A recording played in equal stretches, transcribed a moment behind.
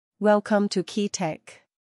Welcome to Key Tech.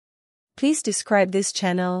 Please describe this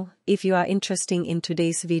channel if you are interested in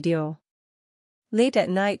today's video. Late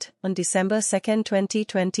at night, on December 2,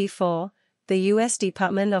 2024, the U.S.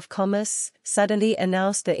 Department of Commerce suddenly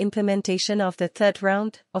announced the implementation of the third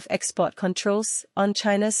round of export controls on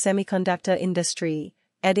China's semiconductor industry,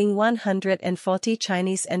 adding 140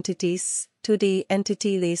 Chinese entities to the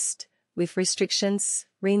entity list, with restrictions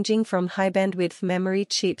ranging from high-bandwidth memory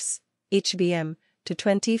chips, HBM, to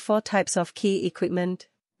 24 types of key equipment,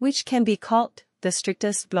 which can be called the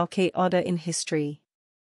strictest blockade order in history.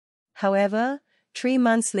 However, 3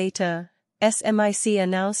 months later, SMIC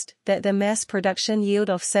announced that the mass production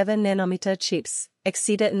yield of 7nm chips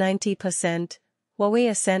exceeded 90%.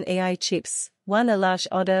 Huawei Ascend AI chips won a large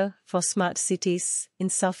order for smart cities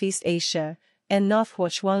in Southeast Asia, and North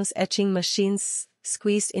Huawei's etching machines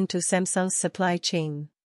squeezed into Samsung's supply chain.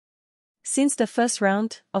 Since the first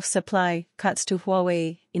round of supply cuts to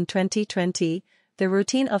Huawei in 2020, the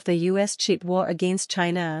routine of the U.S. chip war against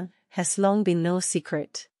China has long been no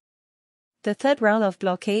secret. The third round of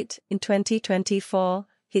blockade in 2024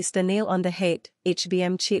 hits the nail on the head.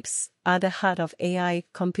 HBM chips are the heart of AI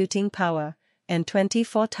computing power, and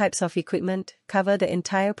 24 types of equipment cover the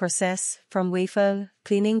entire process from wafer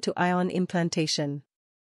cleaning to ion implantation.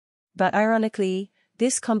 But ironically,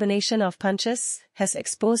 this combination of punches has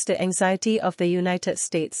exposed the anxiety of the United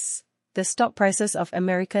States. The stock prices of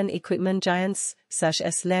American equipment giants, such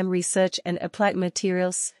as Lam Research and Applied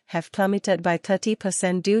Materials, have plummeted by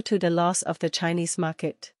 30% due to the loss of the Chinese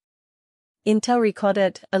market. Intel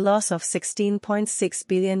recorded a loss of $16.6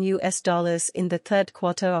 billion in the third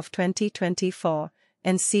quarter of 2024,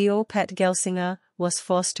 and CEO Pat Gelsinger was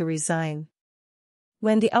forced to resign.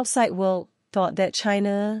 When the outside world thought that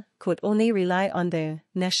China could only rely on the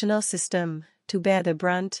national system to bear the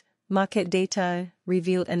brunt, market data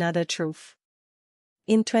revealed another truth.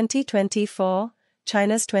 In 2024,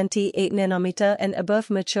 China's 28nm and above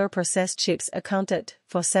mature process chips accounted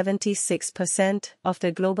for 76% of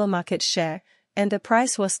the global market share, and the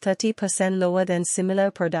price was 30% lower than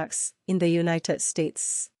similar products in the United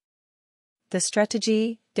States. The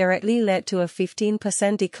strategy directly led to a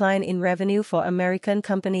 15% decline in revenue for American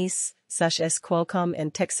companies, such as Qualcomm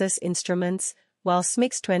and Texas Instruments, while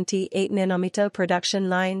SMIC's 28nm production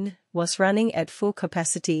line was running at full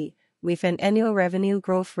capacity, with an annual revenue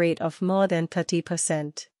growth rate of more than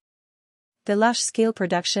 30%. The large-scale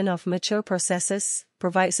production of mature processes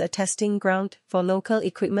provides a testing ground for local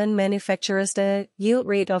equipment manufacturers. The yield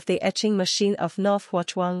rate of the etching machine of North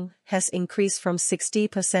Huawei has increased from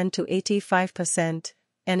 60% to 85%,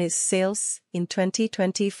 and its sales in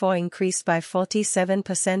 2024 increased by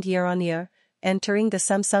 47% year-on-year, entering the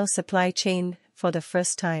Samsung supply chain for the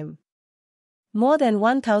first time. More than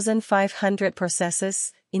 1,500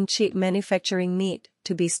 processes in chip manufacturing need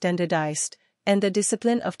to be standardized, and the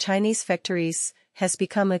discipline of Chinese factories has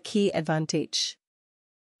become a key advantage.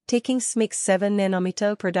 Taking SMIC's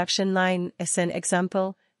 7nm production line as an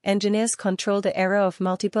example, engineers control the era of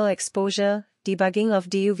multiple exposure debugging of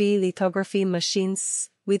DUV lithography machines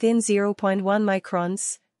within 0.1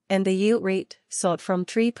 microns, and the yield rate soared from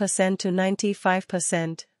 3% to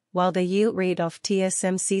 95%, while the yield rate of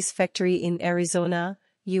TSMC's factory in Arizona,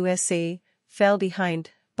 USA, fell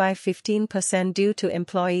behind by 15% due to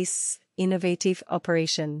employees' innovative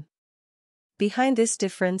operation. Behind this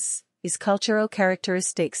difference is cultural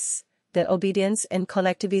characteristics. The obedience and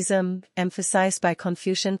collectivism emphasized by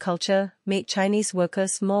Confucian culture made Chinese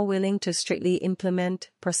workers more willing to strictly implement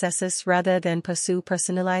processes rather than pursue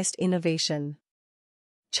personalized innovation.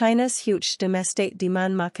 China's huge domestic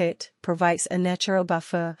demand market provides a natural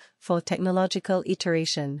buffer for technological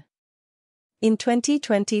iteration. In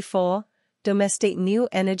 2024, domestic new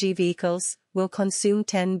energy vehicles will consume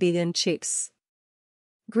 10 billion chips.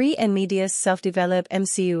 nvidia's self-developed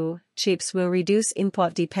MCU chips will reduce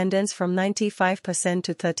import dependence from 95%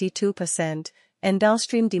 to 32%, and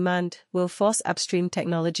downstream demand will force upstream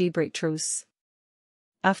technology breakthroughs.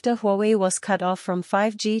 After Huawei was cut off from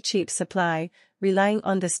 5G chip supply, relying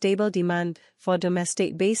on the stable demand for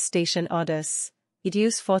domestic base station orders, it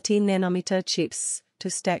used 14nm chips to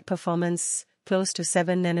stack performance close to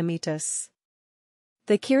 7nm.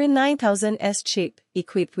 The Kirin 9000S chip,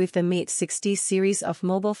 equipped with the Mate 60 series of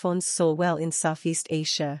mobile phones, sold well in Southeast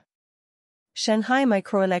Asia. Shanghai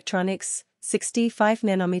Microelectronics'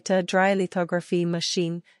 65nm dry lithography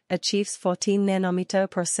machine achieves 14nm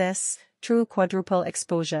process through quadruple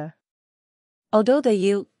exposure. Although the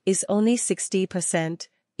yield is only 60%,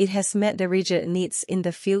 it has met the rigid needs in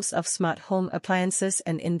the fields of smart home appliances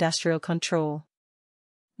and industrial control.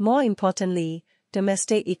 More importantly,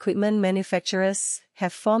 domestic equipment manufacturers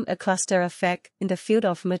have formed a cluster effect in the field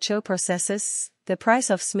of mature processes. The price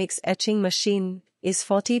of SMIC's etching machine is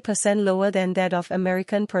 40% lower than that of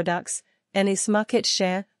American products, and its market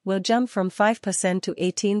share will jump from 5% to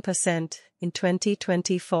 18% in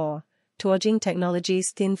 2024. Tuojing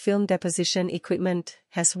Technology's thin film deposition equipment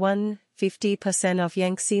has won 50% of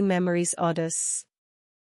Yangtze Memory's orders.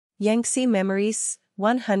 Yangtze Memory's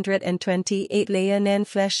 128-layer NAND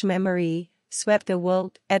flash memory swept the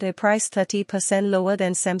world at a price 30% lower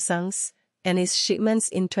than Samsung's, and its shipments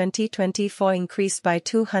in 2024 increased by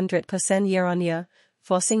 200% year-on-year,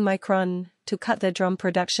 forcing Micron to cut the drum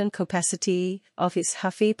production capacity of its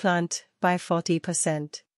Hefei plant by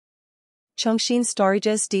 40%. Chongqing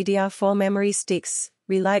Storage's DDR4 memory sticks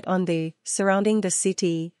relied on the surrounding the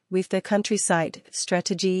city with the countryside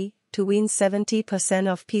strategy to win 70%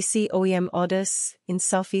 of PC OEM orders in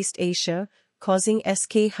Southeast Asia, causing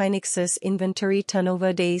SK Hynix's inventory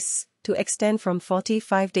turnover days to extend from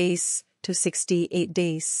 45 days to 68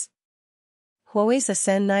 days. Huawei's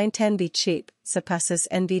Ascend 910B chip surpasses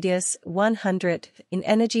nvidia's 100 in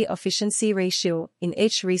energy efficiency ratio in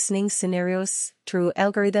edge reasoning scenarios through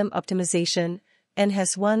algorithm optimization, and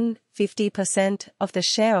has won 50% of the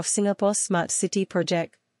share of Singapore's Smart City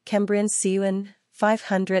project. Cambrian's Xeon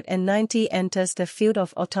 590 enters the field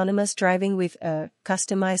of autonomous driving with a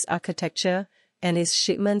customized architecture, and its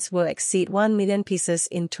shipments will exceed 1 million pieces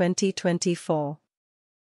in 2024.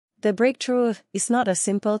 The breakthrough is not a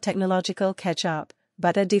simple technological catch-up,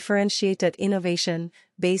 but a differentiated innovation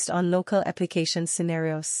based on local application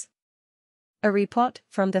scenarios. A report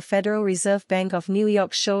from the Federal Reserve Bank of New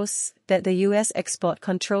York shows that the U.S. export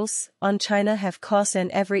controls on China have caused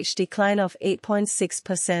an average decline of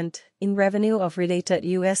 8.6% in revenue of related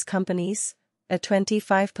U.S. companies, a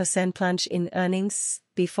 25% plunge in earnings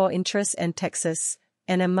before interest and taxes,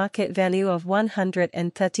 and a market value of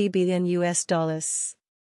 $130 billion.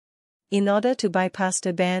 In order to bypass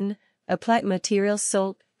the ban, Applied Materials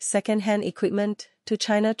sold second-hand equipment to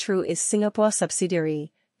China through its Singapore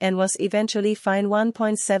subsidiary, and was eventually fined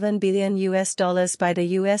 $1.7 billion by the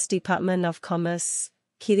U.S. Department of Commerce.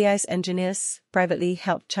 KDI's engineers privately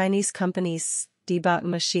helped Chinese companies debug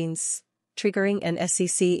machines, triggering an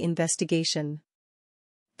SEC investigation.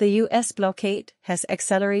 The U.S. blockade has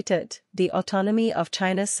accelerated the autonomy of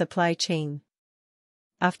China's supply chain.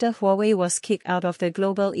 After Huawei was kicked out of the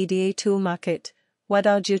global EDA tool market,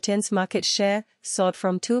 Wadao Juten's market share soared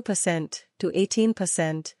from 2% to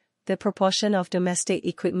 18%. The proportion of domestic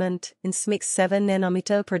equipment in SMIC's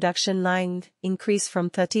 7nm production line increased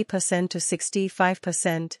from 30% to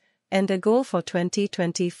 65%, and the goal for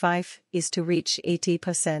 2025 is to reach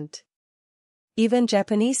 80%. Even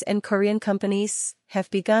Japanese and Korean companies have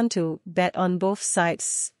begun to bet on both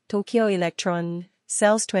sides. Tokyo Electron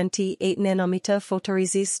sells 28nm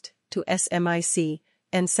photoresist to SMIC,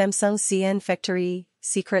 and Samsung's Xi'an factory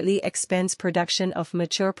secretly expands production of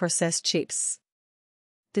mature process chips.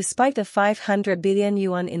 Despite the 500 billion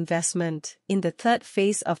yuan investment in the third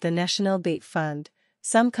phase of the National Bid Fund,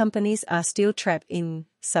 some companies are still trapped in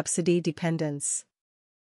subsidy dependence.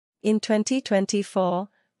 In 2024,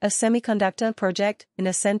 a semiconductor project in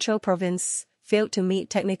a central province failed to meet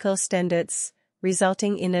technical standards,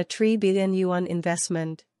 resulting in a 3 billion yuan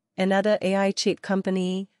investment. Another AI chip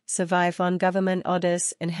company survived on government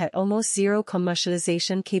orders and had almost zero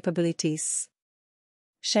commercialization capabilities.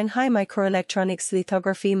 Shanghai Microelectronics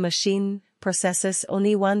lithography machine processes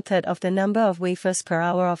only 1/3 of the number of wafers per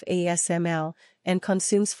hour of ASML and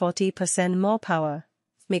consumes 40% more power.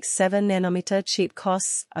 SMIC's 7nm chip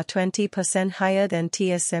costs are 20% higher than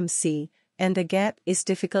TSMC, and the gap is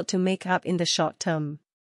difficult to make up in the short term.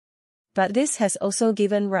 But this has also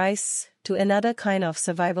given rise to another kind of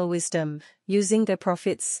survival wisdom, using the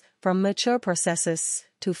profits from mature processes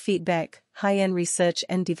to feed back high-end research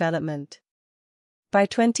and development. By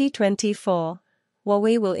 2024,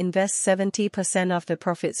 Huawei will invest 70% of the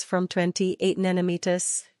profits from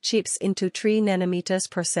 28nm chips into 3nm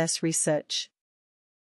process research.